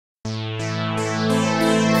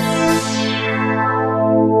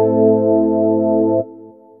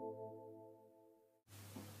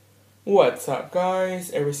What's up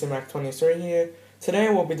guys, EverySimac23 here. Today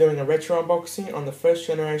we'll be doing a retro unboxing on the first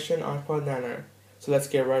generation iPod Nano. So let's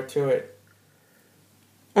get right to it.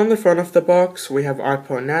 On the front of the box we have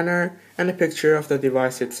iPod Nano and a picture of the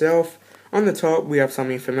device itself. On the top we have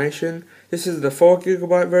some information. This is the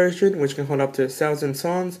 4GB version which can hold up to 1000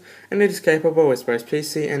 songs and it is capable with both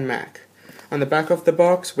PC and Mac. On the back of the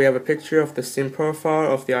box we have a picture of the SIM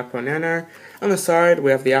profile of the iPod Nano. On the side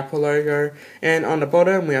we have the Apple logo, and on the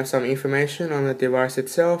bottom we have some information on the device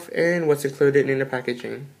itself and what's included in the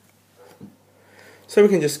packaging. So we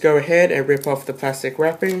can just go ahead and rip off the plastic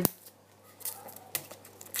wrapping.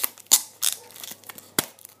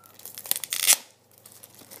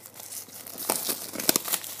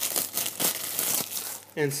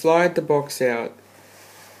 And slide the box out.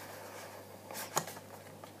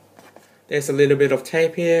 There's a little bit of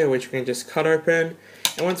tape here which we can just cut open,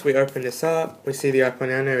 and once we open this up we see the iPod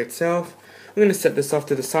Nano itself. I'm going to set this off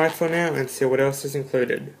to the side for now and see what else is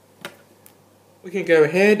included. We can go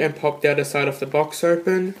ahead and pop the other side of the box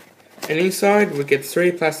open, and inside we get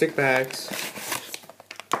 3 plastic bags.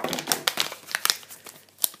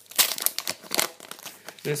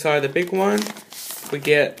 Inside the big one we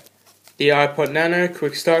get the iPod Nano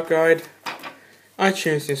Quick Start Guide,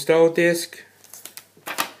 iTunes install disc,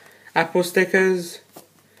 Apple stickers,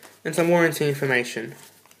 and some warranty information.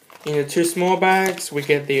 In the 2 small bags we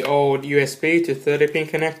get the old USB to 30-pin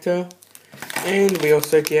connector, and we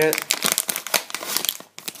also get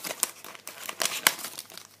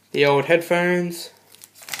the old headphones,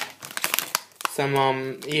 some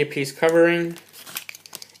earpiece covering,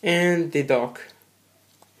 and the dock.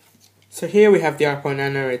 So here we have the iPod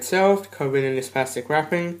Nano itself covered in this plastic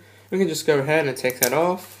wrapping. We can just go ahead and take that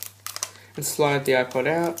off and slide the iPod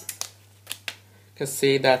out. You can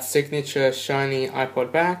see that signature shiny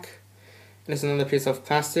iPod back. There's another piece of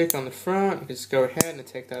plastic on the front. You can just go ahead and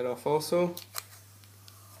take that off also.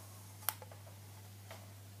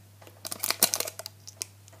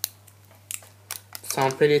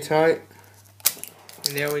 Sound pretty tight.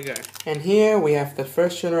 And there we go. And here we have the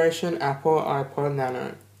first generation Apple iPod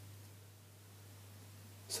Nano.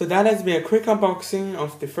 So that has been a quick unboxing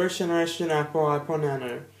of the first generation Apple iPod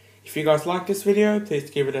Nano. If you guys like this video,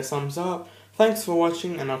 please give it a thumbs up. Thanks for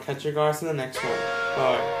watching, and I'll catch you guys in the next one.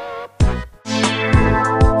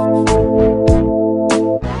 Bye.